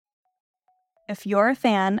If you're a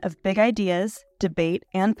fan of big ideas, debate,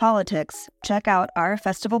 and politics, check out our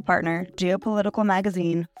festival partner, geopolitical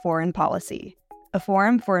magazine, Foreign Policy. A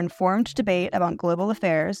forum for informed debate about global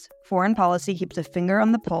affairs, Foreign Policy keeps a finger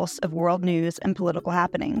on the pulse of world news and political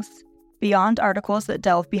happenings. Beyond articles that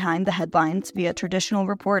delve behind the headlines via traditional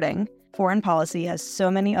reporting, Foreign Policy has so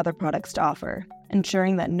many other products to offer,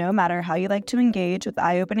 ensuring that no matter how you like to engage with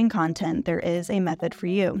eye-opening content, there is a method for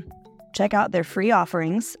you. Check out their free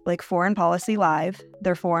offerings like Foreign Policy Live,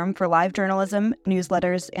 their forum for live journalism,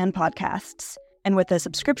 newsletters, and podcasts. And with a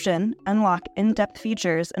subscription, unlock in-depth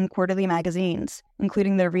features and quarterly magazines,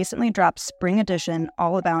 including their recently dropped spring edition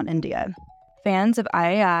all about India. Fans of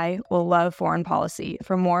IAI will love Foreign Policy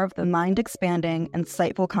for more of the mind-expanding,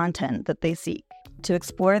 insightful content that they seek. To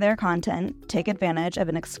explore their content, take advantage of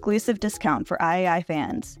an exclusive discount for IAI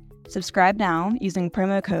fans. Subscribe now using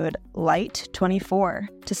promo code LIGHT24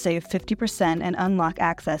 to save 50% and unlock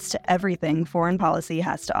access to everything Foreign Policy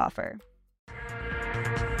has to offer.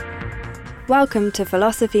 Welcome to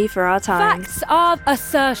Philosophy for Our Times. Facts are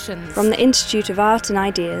assertions. From the Institute of Art and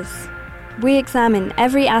Ideas. We examine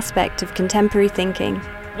every aspect of contemporary thinking.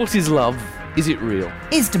 What is love? Is it real?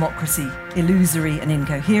 Is democracy illusory and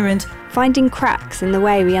incoherent? Finding cracks in the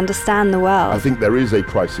way we understand the world. I think there is a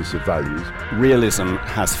crisis of values. Realism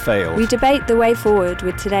has failed. We debate the way forward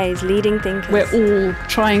with today's leading thinkers. We're all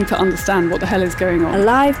trying to understand what the hell is going on. A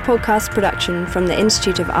live podcast production from the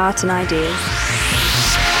Institute of Art and Ideas.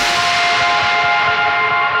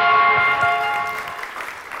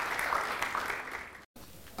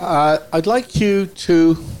 I'd like you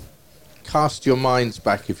to cast your minds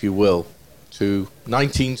back, if you will, to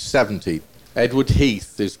 1970. Edward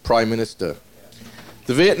Heath is Prime Minister.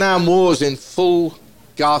 The Vietnam War is in full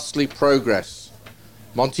ghastly progress.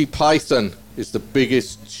 Monty Python is the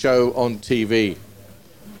biggest show on TV.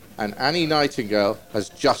 And Annie Nightingale has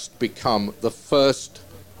just become the first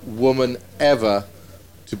woman ever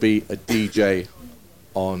to be a DJ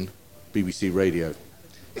on BBC Radio.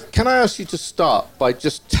 Can I ask you to start by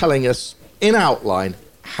just telling us, in outline,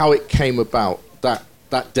 how it came about that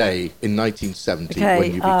day in 1970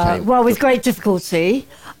 when you became... Well, with great difficulty,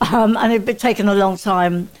 and it had taken a long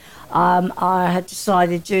time. I had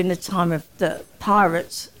decided during the time of the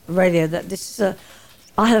pirate radio that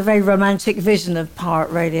I had a very romantic vision of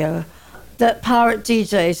pirate radio, that pirate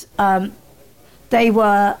DJs, they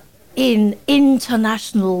were in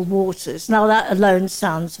international waters. Now, that alone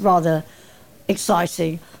sounds rather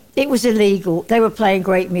exciting. It was illegal. They were playing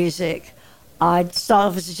great music. I'd started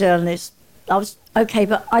off as a journalist. I was okay,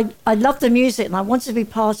 but I loved the music and I wanted to be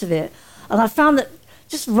part of it. And I found that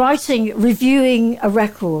just reviewing a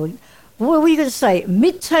record, what were you going to say?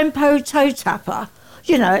 Mid-tempo toe tapper.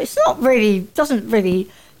 You know, doesn't really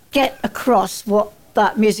get across what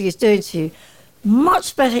that music is doing to you.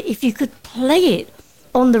 Much better if you could play it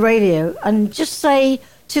on the radio and just say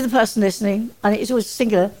to the person listening, and it's always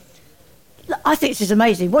singular, I think this is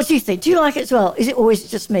amazing. What do you think? Do you like it as well? Is it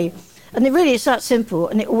always just me? And it's that simple,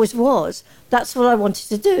 and it always was. That's what I wanted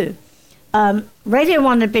to do. Radio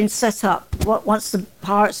 1 had been set up once the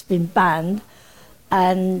pirates had been banned,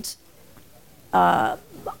 and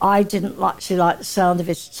I didn't actually like the sound of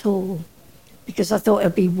it at all, because I thought it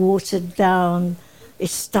would be watered down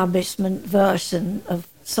establishment version of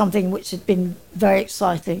something which had been very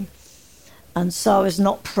exciting. And so I was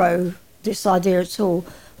not pro this idea at all.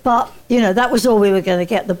 But, that was all we were going to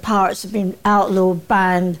get. The pirates had been outlawed,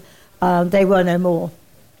 banned. They were no more.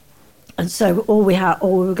 And so all we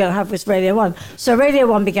were going to have was Radio 1. So Radio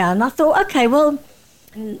 1 began, and I thought,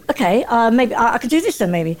 maybe I could do this then,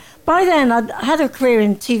 maybe. By then, I'd had a career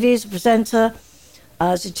in TV as a presenter,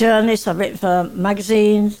 as a journalist. I'd written for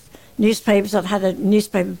magazines, newspapers. I've had a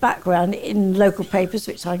newspaper background in local papers,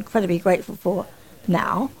 which I'm incredibly grateful for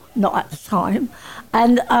now, not at the time.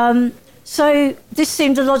 And so this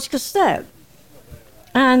seemed a logical step.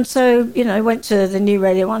 And so, I went to the new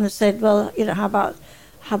Radio 1 and said, well, how about,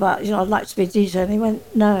 I'd like to be a DJ. And they went,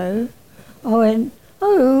 no. I went,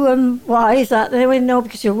 why is that? They went, no,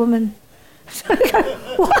 because you're a woman. So I go,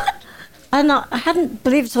 what? And I hadn't,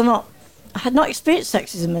 believe it or not, I had not experienced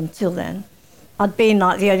sexism until then. I'd been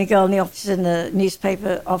like the only girl in the office, in the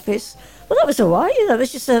newspaper office. Well, that was all right. It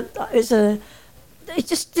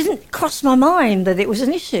just didn't cross my mind that it was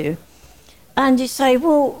an issue. And you say,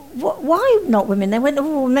 well, why not women? They went,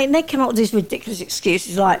 they came up with these ridiculous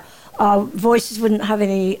excuses like our voices wouldn't have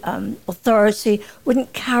any authority,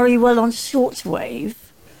 wouldn't carry well on shortwave.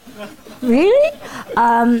 Really?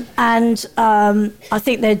 I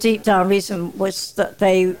think their deep down reason was that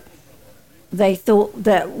they thought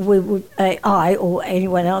that we would, I or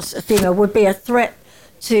anyone else, a female, would be a threat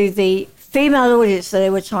to the female audience that they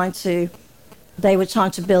were trying to they were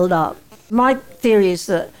trying to build up. My theory is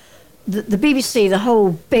that the BBC, the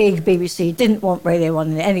whole big BBC, didn't want Radio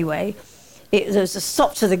 1 in it anyway. There was a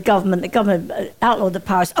stop to the government. The government outlawed the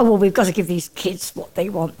powers. Oh, well, we've got to give these kids what they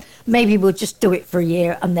want. Maybe we'll just do it for a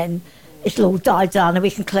year and then it'll all die down and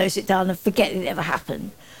we can close it down and forget it ever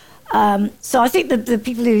happened. So I think that the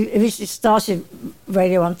people who originally started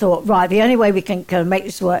Radio 1 thought, right, the only way we can kind of make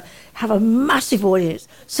this work, have a massive audience.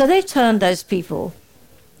 So they turned those people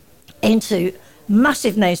into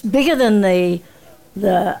massive names, bigger than the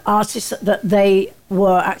artists that they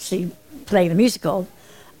were actually playing the music of.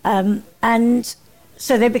 And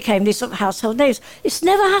so they became these sort of household names. It's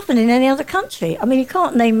never happened in any other country. I mean, you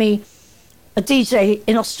can't name me a DJ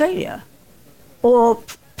in Australia, or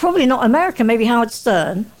probably not America, maybe Howard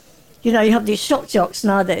Stern. You know, you have these shock jocks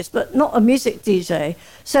nowadays, but not a music DJ.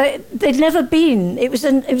 So they'd never been. It was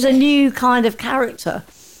a new kind of character,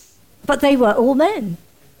 but they were all men.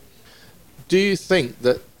 Do you think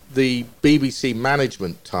that the BBC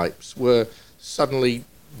management types were suddenly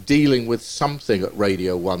dealing with something at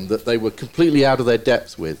Radio 1 that they were completely out of their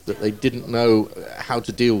depth with, that they didn't know how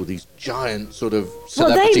to deal with these giant sort of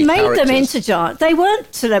celebrity characters? Well, they made them into giants. They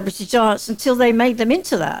weren't celebrity giants until they made them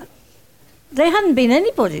into that. They hadn't been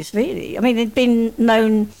anybody's, really. I mean, they'd been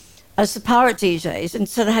known as the pirate DJs, and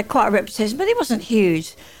so they had quite a reputation, but it wasn't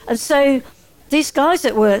huge. And so these guys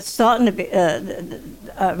that were starting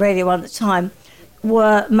Radio 1 at the time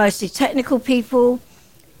were mostly technical people,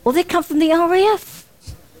 or they come from the RAF.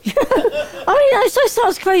 I mean, it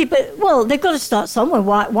sounds crazy, but, well, they've got to start somewhere.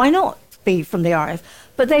 Why not be from the RAF?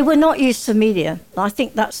 But they were not used to media. I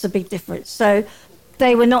think that's the big difference. So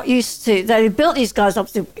they were not used to... They built these guys up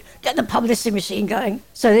to get the publicity machine going.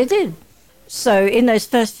 So they did. So in those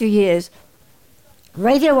first few years,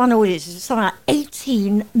 Radio 1 audiences were something like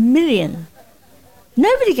 18 million.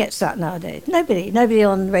 Nobody gets that nowadays. Nobody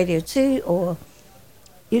on Radio 2 or...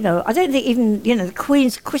 You know, I don't think even, the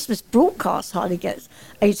Queen's Christmas broadcast hardly gets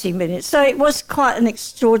 18 minutes. So it was quite an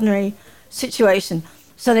extraordinary situation.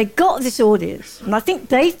 So they got this audience, and I think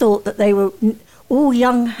they thought that they were all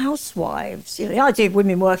young housewives. The idea of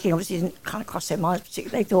women working obviously didn't kind of cross their minds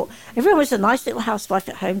particularly. They thought everyone was a nice little housewife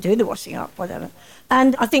at home doing the washing up, whatever.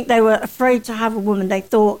 And I think they were afraid to have a woman. They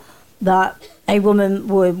thought that a woman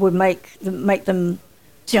would make them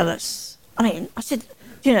jealous. I mean, I said,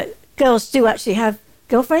 girls do actually have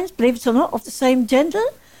girlfriends, believe it or not, of the same gender.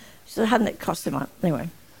 So hadn't it cost him up? Anyway,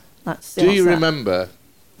 that's the Do you answer. remember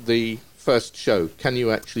the first show? Can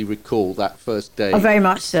you actually recall that first day? Oh, very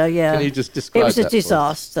much so, yeah. Can you just describe that? It was a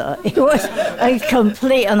disaster. It was a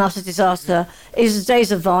complete and utter disaster. It was the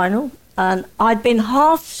days of vinyl, and I'd been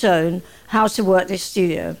half shown how to work this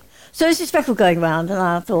studio. So there's this record going around, and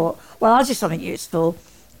I thought, well, I'll do something useful.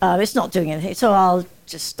 It's not doing anything, so I'll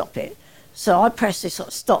just stop it. So I pressed this sort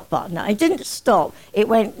of stop button. Now, it didn't stop. It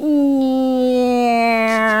went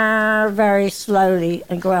very slowly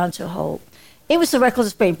and ground to a halt. It was the record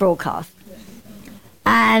that's being broadcast.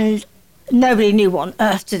 And nobody knew what on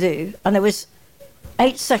earth to do. And there was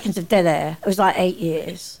 8 seconds of dead air. It was like 8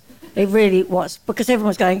 years. It really was. Because everyone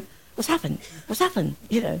was going, what's happened? What's happened?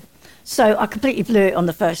 So I completely blew it on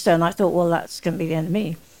the first show. And I thought, well, that's going to be the end of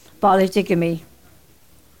me. But they did give me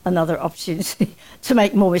another opportunity to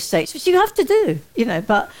make more mistakes, which you have to do,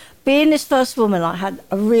 But being this first woman, I had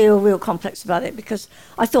a real complex about it because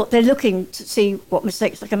I thought they're looking to see what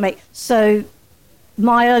mistakes I can make. So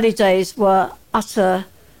my early days were utter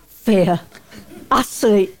fear,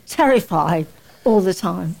 utterly terrified all the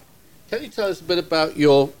time. Can you tell us a bit about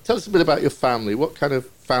your family? What kind of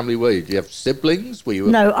family were you? Do you have siblings? Were you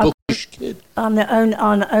a bookish kid? I'm the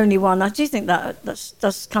only one. I do think that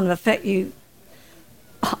does kind of affect you.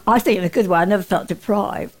 I think in a good way. I never felt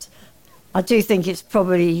deprived. I do think it's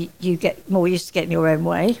probably you get more used to getting your own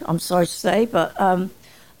way, I'm sorry to say, but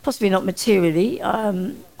possibly not materially.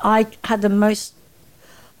 I had the most,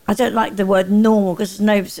 I don't like the word normal because there's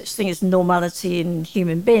no such thing as normality in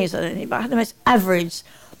human beings, I don't think, but I had the most average,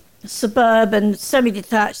 suburban,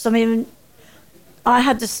 semi-detached. I mean, I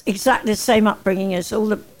had exactly the same upbringing as all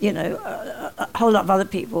the, a whole lot of other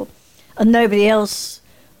people, and nobody else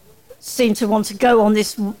seemed to want to go on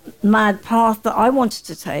this mad path that I wanted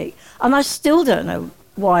to take. And I still don't know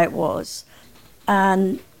why it was.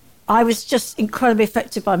 And I was just incredibly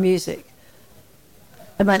affected by music.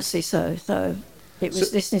 Immensely so. So it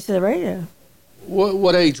was listening to the radio.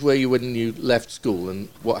 What age were you when you left school and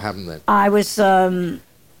what happened then? I was 17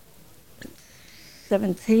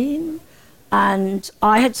 and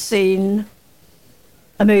I had seen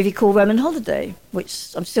a movie called Roman Holiday,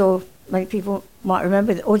 which I'm still... Many people might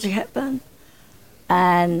remember Audrey Hepburn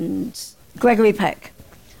and Gregory Peck.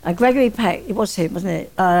 And Gregory Peck, it was him, wasn't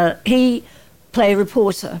it? He play a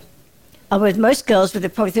reporter. And with most girls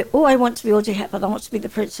would probably think, oh, I want to be Audrey Hepburn, I want to be the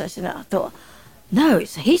princess. And I thought, no,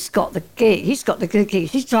 he's got the gig. He's got the good gig.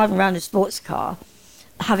 He's driving around in a sports car,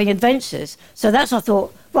 having adventures. So that's when I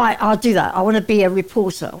thought, right, I'll do that. I want to be a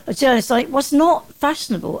reporter, a journalist. It was not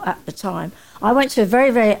fashionable at the time. I went to a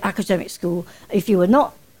very, very academic school. If you were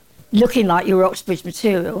not looking like you were Oxbridge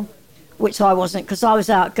material, which I wasn't, because I was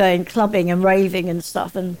out going clubbing and raving and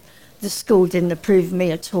stuff, and the school didn't approve of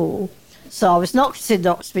me at all. So I was not considered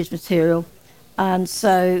Oxbridge material. And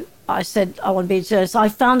so I said, I want to be a journalist. I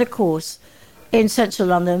found a course in central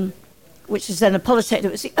London, which was then a polytechnic.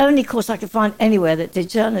 It was the only course I could find anywhere that did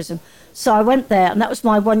journalism. So I went there, and that was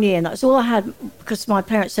my 1 year, and that was all I had, because my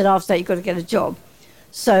parents said, after that, you've got to get a job.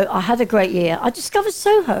 So I had a great year. I discovered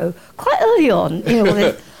Soho quite early on.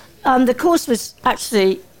 The course was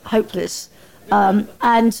actually hopeless.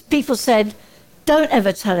 And people said, don't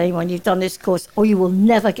ever tell anyone you've done this course or you will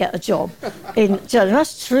never get a job in journalism.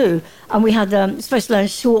 That's true. And we had supposed to learn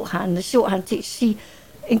shorthand. The shorthand teacher, she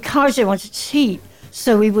encouraged everyone to cheat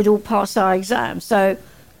so we would all pass our exams. So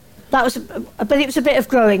that was, but it was a bit of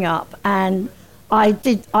growing up. And I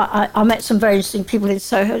met some very interesting people in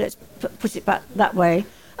Soho, let's put it back that way,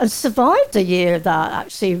 and survived a year of that,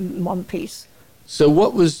 actually, in one piece. So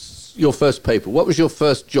what was your first paper? What was your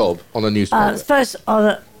first job on a newspaper?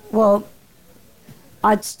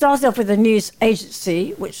 I'd started off with a news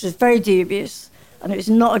agency, which was very dubious, and it was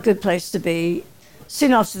not a good place to be.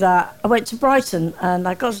 Soon after that, I went to Brighton, and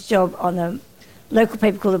I got a job on a local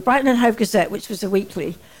paper called the Brighton and Hove Gazette, which was a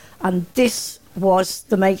weekly, and this was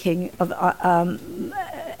the making of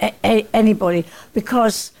anybody,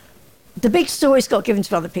 because the big stories got given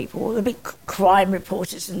to other people, the big crime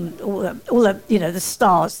reporters and all the the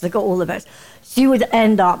stars, they got all the best. So you would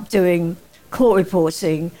end up doing court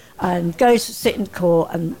reporting and go to sit in court,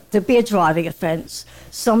 and there'd be a driving offence.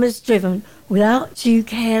 Someone's driven without due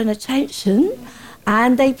care and attention,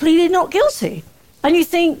 and they pleaded not guilty. And you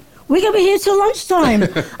think, we're going to be here till lunchtime,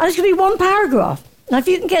 and it's going to be one paragraph. Now, if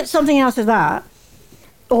you can get something out of that,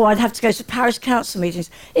 or I'd have to go to parish council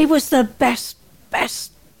meetings, it was the best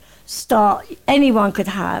start anyone could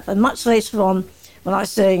have. And much later on, when I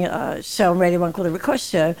was doing a show on Radio 1 called The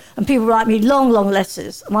Request Show, and people write me long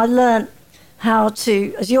letters, and I learned how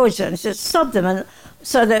to, as your journalist, just sub them, and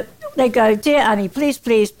so that they go, dear Annie, please,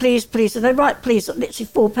 and they write please, literally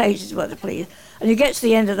 4 pages worth of please, and you get to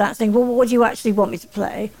the end of that saying, well, what do you actually want me to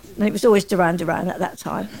play? And it was always Duran Duran at that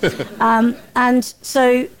time. And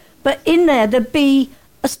so, but in there'd be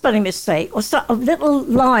a spelling mistake or a little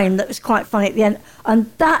line that was quite funny at the end, and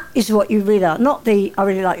that is what you read out, not the, I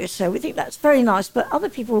really like your show, we think that's very nice, but other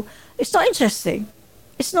people, it's not interesting.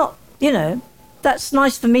 It's not, that's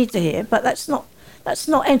nice for me to hear, but that's not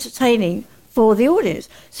entertaining for the audience.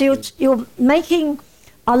 So you're making,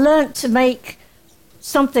 I learnt to make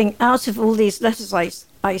something out of all these letters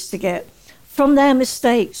I used to get from their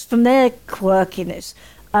mistakes, from their quirkiness.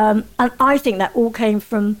 And I think that all came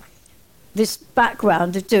from this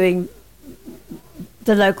background of doing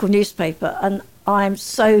the local newspaper. And I'm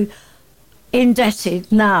so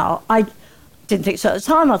indebted now. I didn't think so at the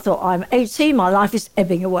time. I thought, I'm 18, my life is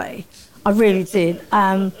ebbing away. I really did.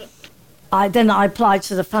 Then I applied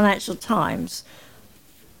to the Financial Times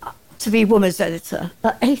to be women's editor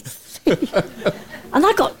at 18. And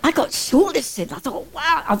I got shortlisted. I thought,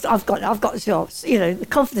 wow, I've got a job. The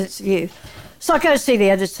confidence of you. So I go to see the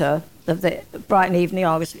editor of the Brighton Evening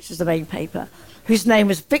Argus, which was the main paper, whose name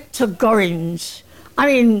was Victor Gorringe. I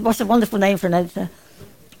mean, what a wonderful name for an editor.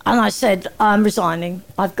 And I said, I'm resigning.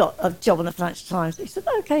 I've got a job on the Financial Times. He said,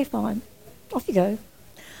 OK, fine. Off you go.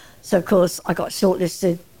 So, of course, I got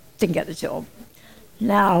shortlisted, didn't get the job.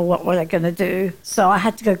 Now, what was I going to do? So I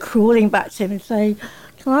had to go crawling back to him and say,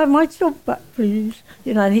 can I have my job back, please?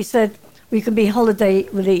 And he said, we can be holiday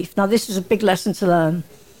relief. Now, this was a big lesson to learn.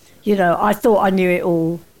 I thought I knew it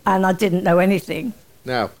all, and I didn't know anything.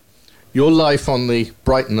 Now, your life on the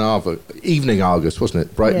Brighton Evening Argus, wasn't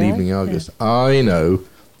it? Brighton Evening Argus. Yeah. I know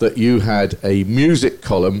that you had a music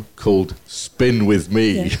column called Spin With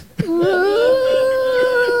Me. Yeah.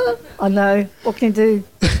 I know. What can you do?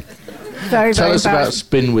 Very Tell us about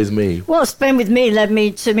Spin With Me. Well, Spin With Me led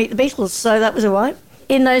me to meet the Beatles, so that was all right.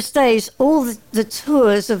 In those days, all the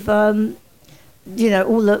tours of, all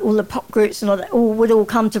the pop groups and all that would all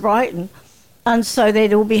come to Brighton, and so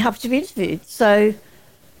they'd all be happy to be interviewed. So,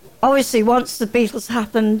 obviously, once the Beatles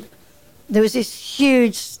happened, there was this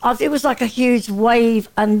huge, it was like a huge wave,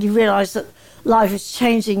 and you realise that life is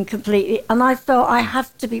changing completely, and I felt I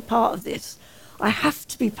have to be part of this. I have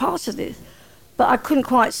to be part of this. But I couldn't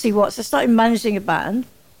quite see what. So I started managing a band,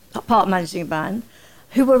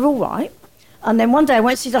 who were all right. And then one day I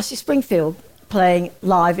went to see Dusty Springfield playing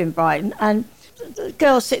live in Brighton, and the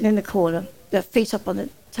girl sitting in the corner, their feet up on the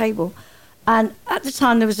table. And at the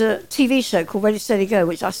time, there was a TV show called Ready, Steady, Go,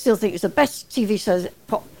 which I still think is the best TV show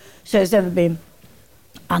pop show has ever been.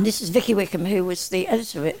 And this is Vicky Wickham, who was the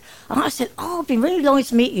editor of it. And I said, I've been really longing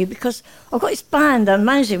to meet you because I've got this band I'm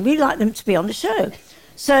managing. We'd like them to be on the show.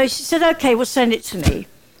 So she said, OK, well, send it to me.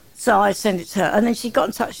 So I sent it to her. And then she got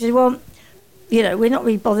in touch. She said, well, we're not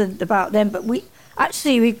really bothered about them, but we've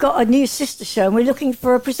got a new sister show and we're looking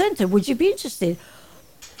for a presenter. Would you be interested?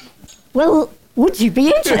 Well, would you be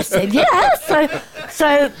interested? Yeah.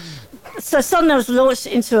 So suddenly I was launched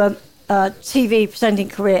into a TV presenting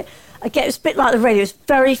career. Again, it's a bit like the radio. It's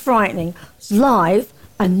very frightening. It's live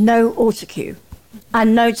and no autocue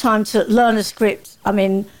and no time to learn a script. I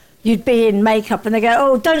mean, you'd be in makeup and they go,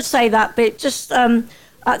 oh, don't say that bit. Just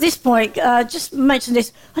at this point, just mention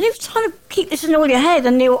this. And you're trying to keep this in all your head,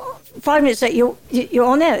 and 5 minutes later, you're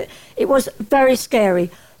on air. It was very scary.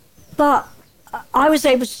 But I was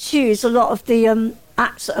able to choose a lot of the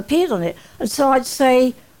acts that appeared on it. And so I'd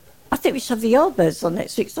say, I think we should have the Yardbirds on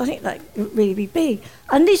next week, because I think that would really be big.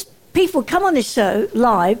 And these people come on this show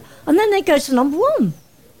live, and then they go to number one.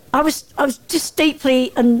 I was just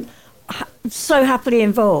deeply and so happily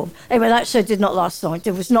involved. Anyway, that show did not last long.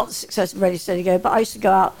 It was not the success of Ready, Steady, Go, but I used to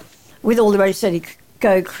go out with all the Ready, Steady,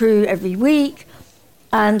 Go crew every week.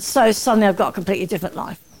 And so suddenly I've got a completely different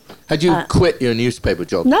life. Had you quit your newspaper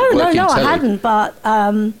job? No, I hadn't. But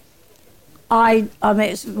I mean,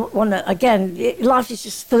 it's one that, again, life is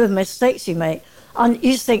just full of mistakes you make. And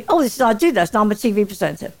you just think, oh, I do this, now I'm a TV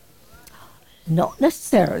presenter. Not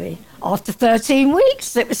necessarily. After 13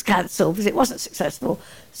 weeks, it was cancelled because it wasn't successful.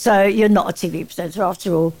 So you're not a TV presenter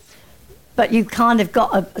after all. But you've kind of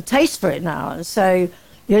got a taste for it now. And so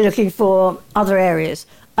you're looking for other areas.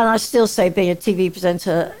 And I still say being a TV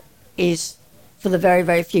presenter is, for the very,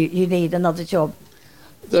 very few, you need another job.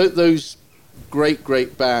 Those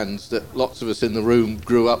great bands that lots of us in the room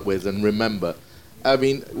grew up with and remember. I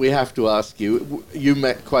mean, we have to ask you, you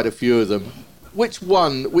met quite a few of them. Which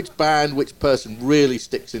band, which person really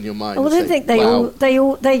sticks in your mind? Well, I think they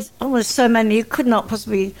all, almost so many, you could not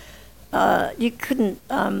possibly, you couldn't,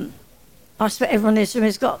 I expect everyone in this room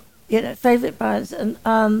has got, favourite bands.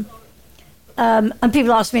 And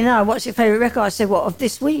people ask me now, what's your favourite record? I say, what, of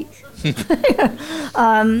this week?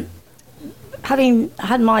 Having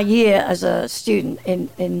had my year as a student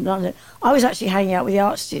in London, I was actually hanging out with the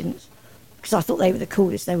art students because I thought they were the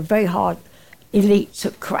coolest. They were very hard, elite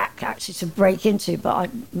to crack, actually, to break into, but I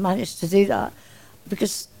managed to do that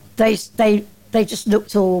because they just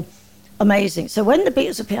looked all amazing. So when the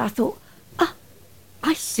Beatles appeared, I thought,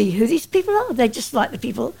 I see who these people are. They're just like the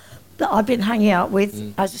people that I've been hanging out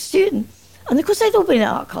with as a student. And of course, they'd all been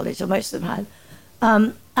at art college, or most of them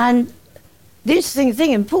had. And the interesting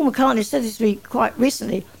thing, and Paul McCartney said this to me quite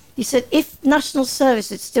recently, he said, if national service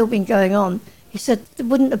had still been going on, he said, there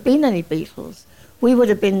wouldn't have been any Beatles. We would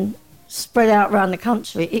have been spread out around the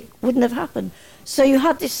country. It wouldn't have happened. So you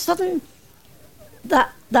had this sudden,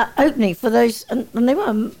 that opening for those, and they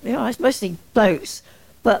were, it's mostly blokes,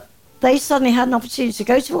 but they suddenly had an opportunity to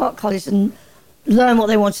go to art college and learn what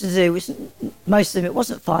they wanted to do, which most of them, it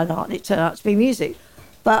wasn't fine art, it turned out to be music.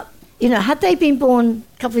 But, had they been born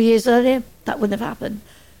a couple of years earlier, that wouldn't have happened.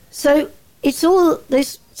 So it's all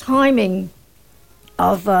this timing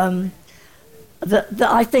of that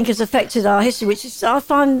I think has affected our history, which is, I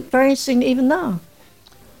find very interesting even now.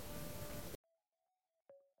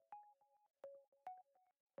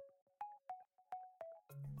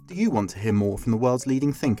 Do you want to hear more from the world's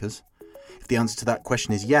leading thinkers? If the answer to that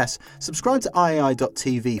question is yes, subscribe to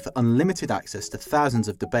iai.tv for unlimited access to thousands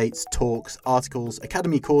of debates, talks, articles,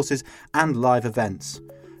 academy courses and live events.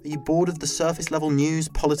 Are you bored of the surface-level news,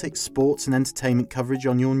 politics, sports and entertainment coverage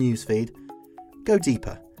on your newsfeed? Go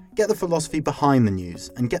deeper. Get the philosophy behind the news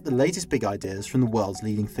and get the latest big ideas from the world's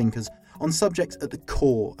leading thinkers on subjects at the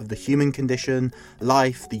core of the human condition,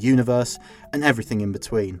 life, the universe and everything in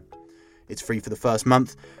between. It's free for the first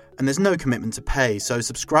month and there's no commitment to pay, so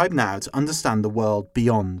subscribe now to understand the world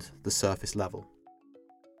beyond the surface level.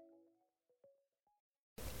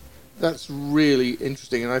 That's really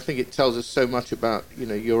interesting, and I think it tells us so much about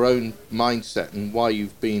your own mindset and why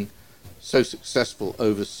you've been so successful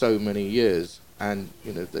over so many years, and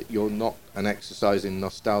that you're not an exercise in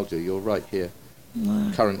nostalgia. You're right here,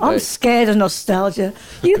 current day. I'm scared of nostalgia.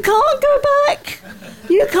 You can't go back.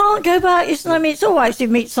 You can't go back. It's all right to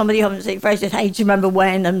meet somebody who hasn't seen for ages. Hey, do you remember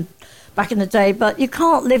when? And back in the day, but you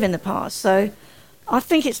can't live in the past. So I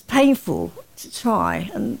think it's painful to try,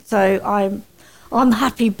 and so I'm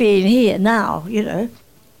happy being here now. Here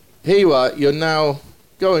you are. You're now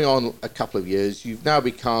going on a couple of years. You've now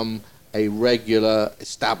become a regular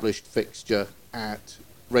established fixture at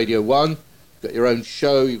Radio 1. You've got your own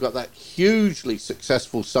show. You've got that hugely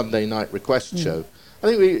successful Sunday night request show. I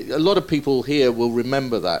think a lot of people here will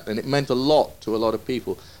remember that, and it meant a lot to a lot of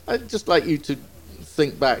people. I'd just like you to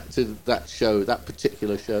think back to that show, that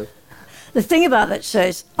particular show. The thing about that show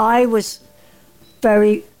is I was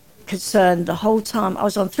very concerned the whole time. I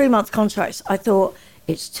was on 3-month contracts. I thought,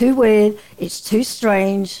 it's too weird, it's too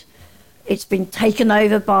strange, it's been taken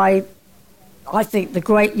over by, I think, the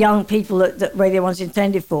great young people that Radio 1's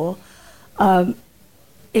intended for.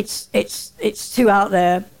 It's too out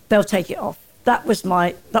there, they'll take it off. That was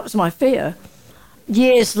my fear.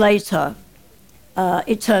 Years later,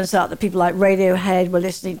 it turns out that people like Radiohead were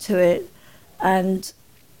listening to it, and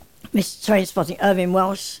Mr. Trainspotting, Irving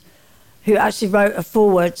Welsh, who actually wrote a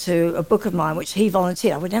foreword to a book of mine, which he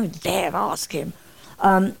volunteered. I would never dare ask him,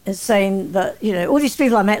 and saying that, you know, all these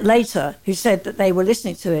people I met later who said that they were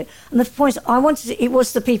listening to it. And the point it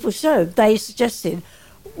was the People's Show. They suggested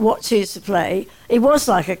what tunes to play. It was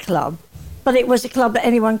like a club, but it was a club that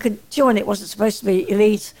anyone could join. It wasn't supposed to be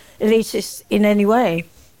elitist in any way.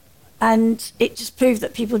 And it just proved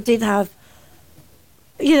that people did have,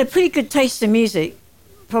 you know, pretty good taste in music,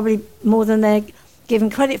 probably more than they're given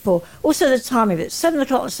credit for. Also the time of it, 7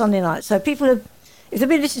 o'clock on Sunday night. So people have, if they've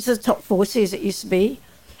been listening to the top 40 as it used to be,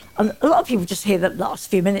 and a lot of people just hear the last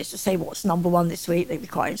few minutes to say what's number one this week, they'd be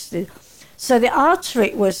quite interested. So our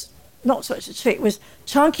trick was, not so much a trick, was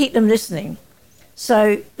try and keep them listening.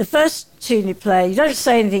 So the first tune you play, you don't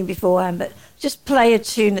say anything beforehand, but just play a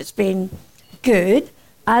tune that's been good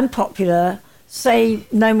and popular, say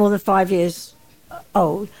no more than 5 years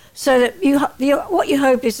old, so that what you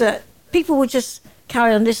hope is that people will just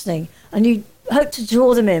carry on listening, and you hope to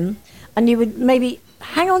draw them in, and you would maybe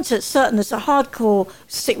hang on to certain, there's a hardcore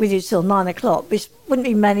stick with you till 9 o'clock, which wouldn't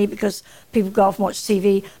be many because people go off and watch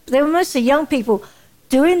TV, but they were mostly young people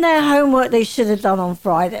doing their homework they should have done on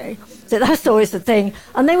Friday. So that's always the thing.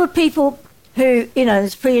 And they were people who, you know, in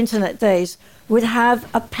these pre-internet days, would have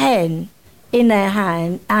a pen in their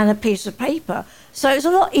hand and a piece of paper. So it was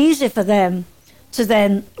a lot easier for them to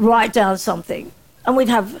then write down something. And we'd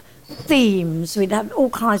have themes, we'd have all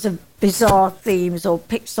kinds of bizarre themes, or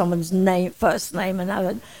pick someone's name, first name, and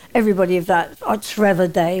have everybody of that, or Trevor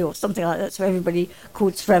Day or something like that, so everybody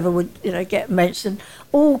called Trevor would, you know, get mentioned.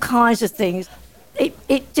 All kinds of things.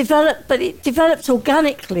 It developed, but it developed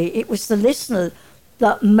organically. It was the listener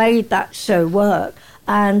that made that show work.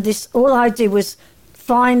 And this, all I did was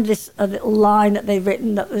find a little line that they'd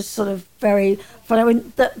written that was sort of very funny. I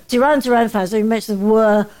mean, the Duran Duran fans, you mentioned,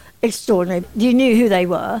 were extraordinary. You knew who they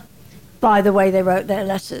were by the way they wrote their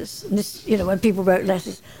letters. And this, you know, when people wrote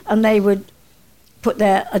letters, and they would put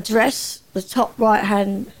their address, the top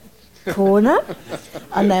right-hand corner,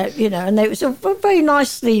 and they, you know, and it was very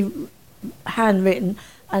nicely handwritten,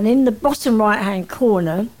 and in the bottom right-hand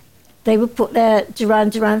corner, they would put their Duran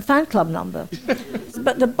Duran fan club number.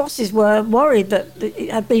 But the bosses were worried that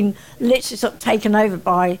it had been literally sort of taken over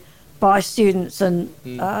by students and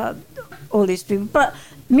all these people. But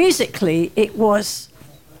musically, it was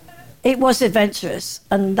adventurous,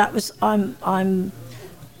 and that was I'm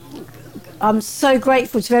so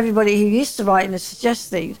grateful to everybody who used to write and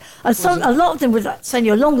suggest things. And a lot of them would send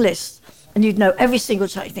you a long list, and you'd know every single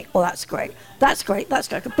track. You think, oh, that's great, that's great, that's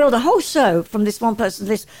great. I could build a whole show from this one person's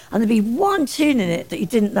list, and there'd be one tune in it that you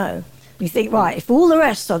didn't know. And you think, right, if all the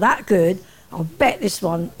rest are that good, I'll bet this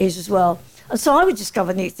one is as well. And so I would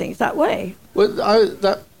discover new things that way. Well,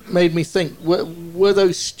 that made me think, were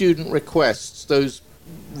those student requests, those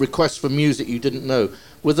requests for music you didn't know,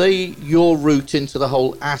 were they your route into the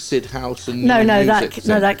whole acid house and no, music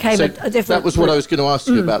thing? that came so a different. That was what I was going to ask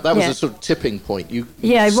you about. That was a sort of tipping point. It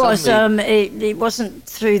was. It wasn't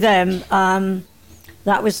through them.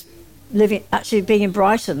 That was being in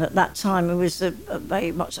Brighton at that time. It was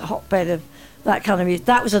very much a hotbed of that kind of music.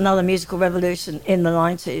 That was another musical revolution in the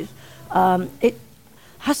 90s. It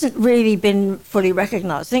hasn't really been fully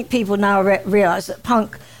recognised. I think people now realise that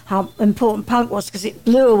punk, how important punk was, because it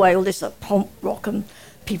blew away all this punk rock and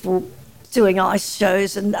people doing ice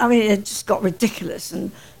shows, and I mean it just got ridiculous,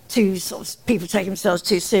 and people taking themselves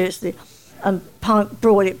too seriously, and punk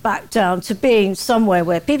brought it back down to being somewhere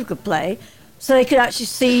where people could play, so they could actually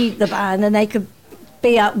see the band and they could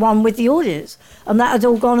be at one with the audience, and that had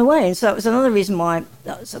all gone away. And so it was another reason why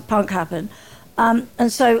punk happened.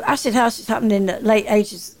 And so acid house, which happened in the late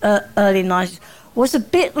 80s, early 90s, was a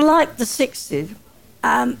bit like the 60s.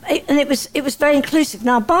 And it was very inclusive.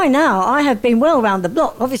 Now, by now, I have been well around the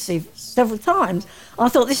block, obviously, several times. I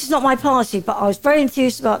thought, this is not my party, but I was very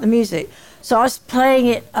enthused about the music. So I was playing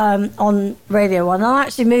it on Radio 1, and I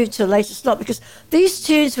actually moved to a later slot because these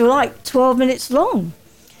tunes were like 12 minutes long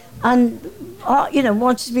and,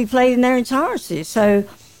 wanted to be played in their entirety. So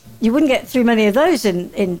you wouldn't get through many of those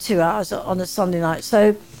in 2 hours on a Sunday night.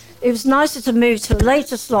 So it was nicer to move to a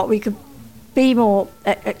later slot where you could be more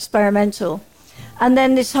experimental. And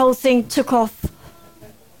then this whole thing took off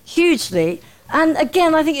hugely. And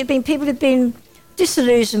again, I think people had been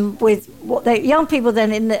disillusioned with young people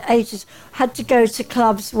then in the 80s had to go to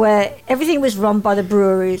clubs where everything was run by the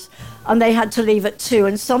breweries and they had to leave at 2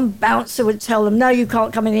 and some bouncer would tell them, no, you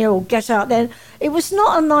can't come in here or get out there. It was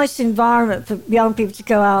not a nice environment for young people to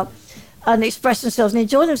go out and express themselves and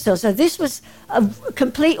enjoy themselves. So this was a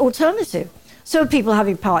complete alternative. So people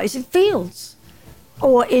having parties in fields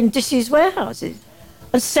or in disused warehouses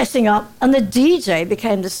and setting up, and the DJ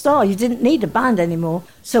became the star. You didn't need a band anymore.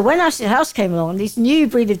 So when Acid House came along, these new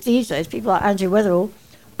breed of DJs, people like Andrew Weatherall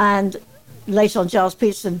and later on Giles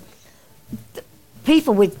Peterson,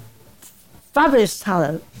 people with fabulous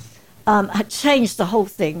talent, had changed the whole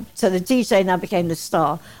thing. So the DJ now became the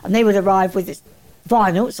star, and they would arrive with this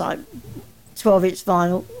vinyl. It's like 12-inch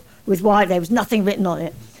vinyl with white. There was nothing written on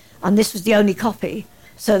it, and this was the only copy.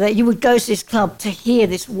 So that you would go to this club to hear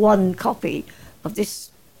this one copy of this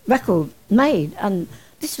record made, and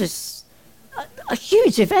this was a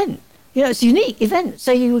huge event. It's a unique event.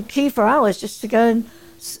 So you would queue for hours just to go and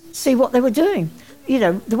see what they were doing.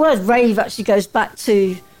 The word rave actually goes back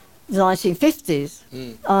to the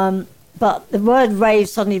 1950s. But the word rave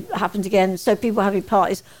suddenly happened again. So people were having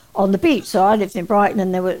parties on the beach. So I lived in Brighton,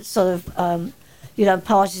 and there were sort of,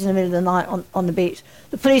 parties in the middle of the night on the beach.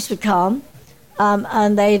 The police would come,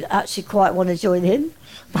 and they'd actually quite want to join in,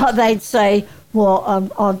 but they'd say, well,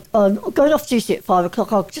 I'm going off duty at 5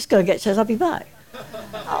 o'clock, I'll just go and get chairs, I'll be back.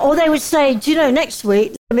 Or they would say, do you know, next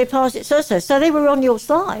week, there'll be a party at so-so. So they were on your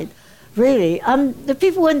side, really. The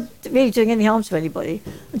people weren't really doing any harm to anybody,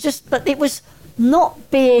 but it was not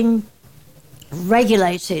being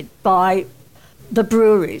regulated by the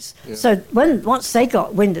breweries. Yeah. So once they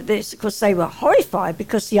got wind of this, of course, they were horrified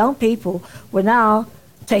because young people were now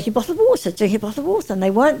taking drinking a bottle of water, and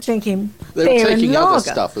they weren't drinking beer and lager. Other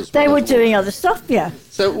stuff as well. They were doing other stuff, yeah.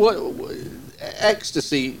 So what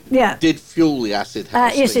ecstasy did fuel the acid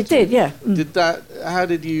house? Yes, it did, yeah. How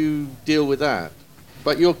did you deal with that?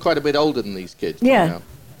 But you're quite a bit older than these kids. Yeah, now.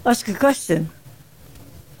 That's a good question.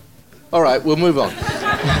 All right, we'll move on.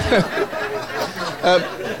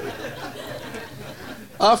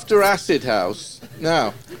 After Acid House,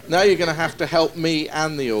 now you're going to have to help me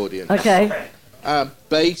and the audience. Okay.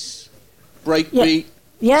 Bass, breakbeat,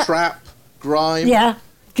 trap, grime. Yeah,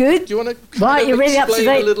 good. Do you want to you're really up to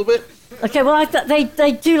date a little bit? Okay, well,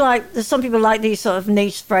 they do like, some people like these sort of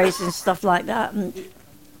niche phrases and stuff like that. And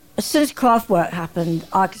as soon as Kraftwerk happened,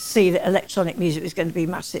 I could see that electronic music was going to be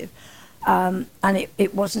massive. And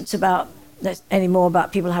it wasn't anymore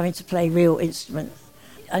about people having to play real instruments.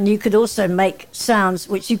 And you could also make sounds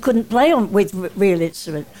which you couldn't play on with real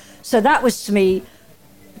instruments. So that was, to me,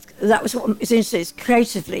 that was what was interesting.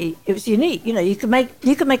 Creatively, it was unique. You could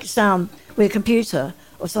make a sound with a computer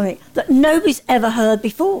or something that nobody's ever heard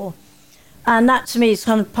before. And that, to me, is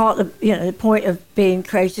kind of part of the point of being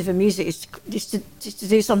creative in music is to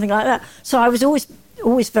do something like that. So I was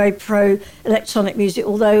always very pro electronic music,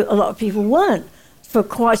 although a lot of people weren't for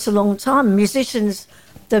quite a long time. Musicians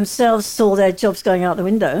themselves saw their jobs going out the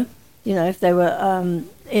window. If they were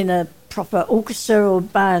in a proper orchestra or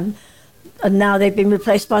band, and now they've been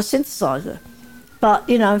replaced by a synthesizer. But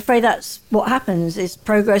I'm afraid that's what happens. Is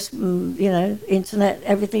progress, internet,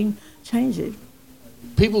 everything changes.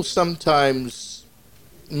 People sometimes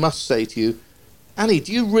must say to you, Annie,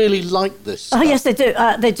 do you really like this stuff? Oh, yes, they do.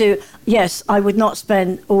 They do. Yes, I would not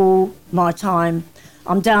spend all my time.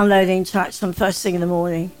 I'm downloading tracks from first thing in the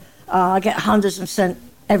morning. I get hundreds of sent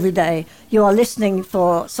every day. You are listening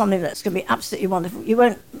for something that's going to be absolutely wonderful. You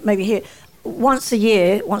won't maybe hear once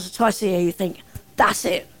or twice a year. You think, that's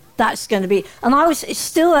it. That's going to be. And it's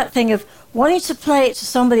still that thing of wanting to play it to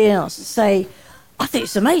somebody else and say, I think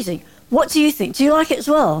it's amazing. What do you think? Do you like it as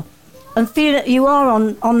well? And feel that you are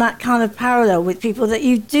on that kind of parallel with people that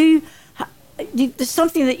you do. There's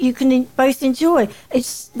something that you can both enjoy.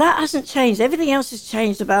 That hasn't changed. Everything else has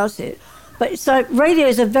changed about it. But so radio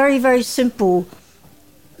is a very, very simple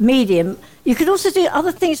medium. You can also do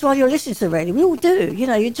other things while you're listening to the radio. We all do.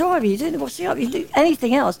 You're driving, you're doing the washing up, you do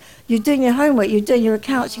anything else. You're doing your homework, you're doing your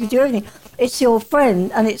accounts, you can do everything. It's your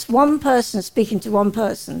friend, and it's one person speaking to one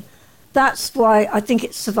person. That's why I think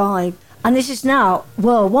it's survived. And this is now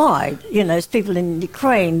worldwide. There's people in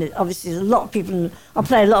Ukraine. Obviously, there's a lot of people. I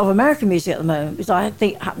play a lot of American music at the moment because I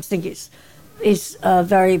happen to think it's is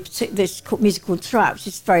this music called trap, which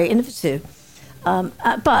is very innovative.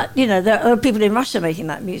 But, there are people in Russia making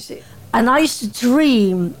that music. And I used to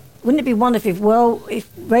dream, wouldn't it be wonderful if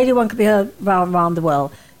Radio 1 could be heard around the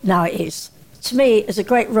world? Now it is. To me, it's a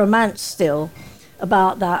great romance still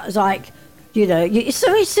about that. It's like, it's so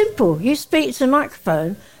very simple. You speak to the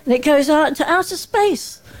microphone and it goes out into outer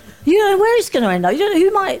space. You don't know where it's going to end up. You don't know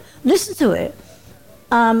who might listen to it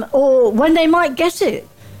or when they might get it.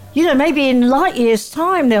 Maybe in light years'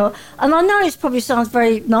 time. And I know it probably sounds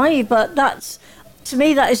very naive, but to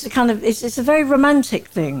me, that is it's a very romantic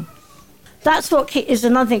thing. That's what is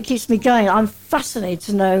another thing that keeps me going. I'm fascinated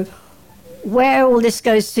to know where all this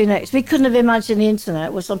goes to next. We couldn't have imagined the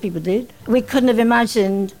internet, well, some people did. We couldn't have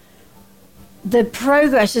imagined the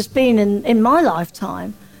progress has been in my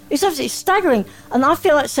lifetime. It's absolutely staggering. And I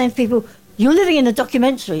feel like saying to people, you're living in a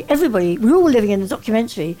documentary. Everybody, we're all living in a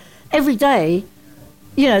documentary. Every day,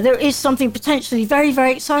 there is something potentially very,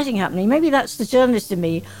 very exciting happening. Maybe that's the journalist in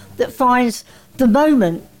me that finds the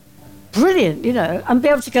moment brilliant, and be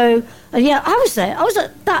able to go, I was there. I was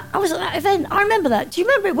at that event. I remember that. Do you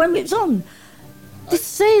remember it when it was on? Just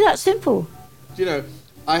say that simple.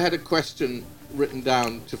 I had a question written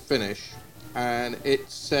down to finish, and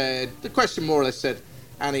the question more or less said,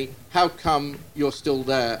 Annie, how come you're still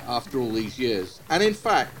there after all these years? And in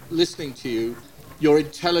fact, listening to you, your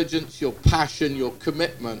intelligence, your passion, your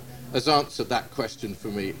commitment has answered that question for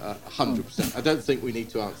me 100%. I don't think we need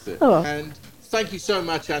to answer it. Oh. And thank you so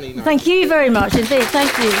much, Annie Nightingale. Thank you very much indeed.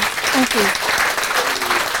 Thank you. Thank you.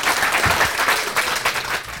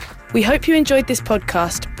 We hope you enjoyed this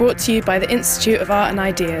podcast brought to you by the Institute of Art and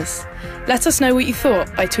Ideas. Let us know what you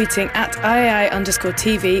thought by tweeting at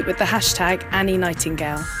 @IAI_TV with the hashtag Annie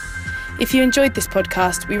Nightingale. If you enjoyed this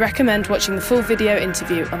podcast, we recommend watching the full video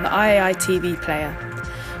interview on the IAI TV player.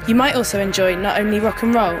 You might also enjoy Not Only Rock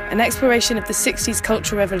and Roll, an exploration of the 60s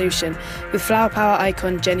cultural revolution with flower power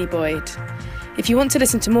icon Jenny Boyd. If you want to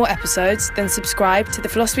listen to more episodes, then subscribe to the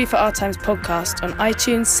Philosophy for Our Times podcast on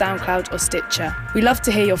iTunes, SoundCloud or Stitcher. We love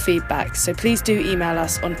to hear your feedback, so please do email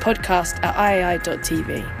us on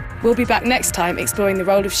podcast@iai.tv. We'll be back next time exploring the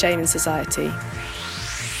role of shame in society.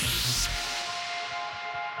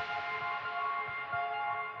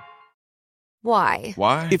 Why?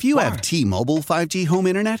 If you have T-Mobile 5G home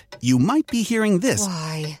internet, you might be hearing this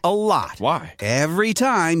a lot. Why? Every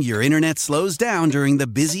time your internet slows down during the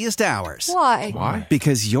busiest hours. Why?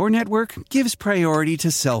 Because your network gives priority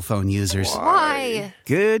to cell phone users. Why?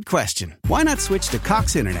 Good question. Why not switch to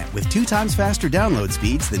Cox Internet with 2 times faster download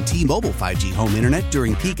speeds than T-Mobile 5G home internet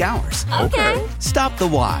during peak hours? Okay. Stop the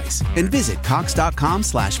whys and visit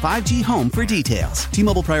cox.com/5G home for details.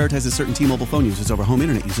 T-Mobile prioritizes certain T-Mobile phone users over home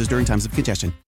internet users during times of congestion.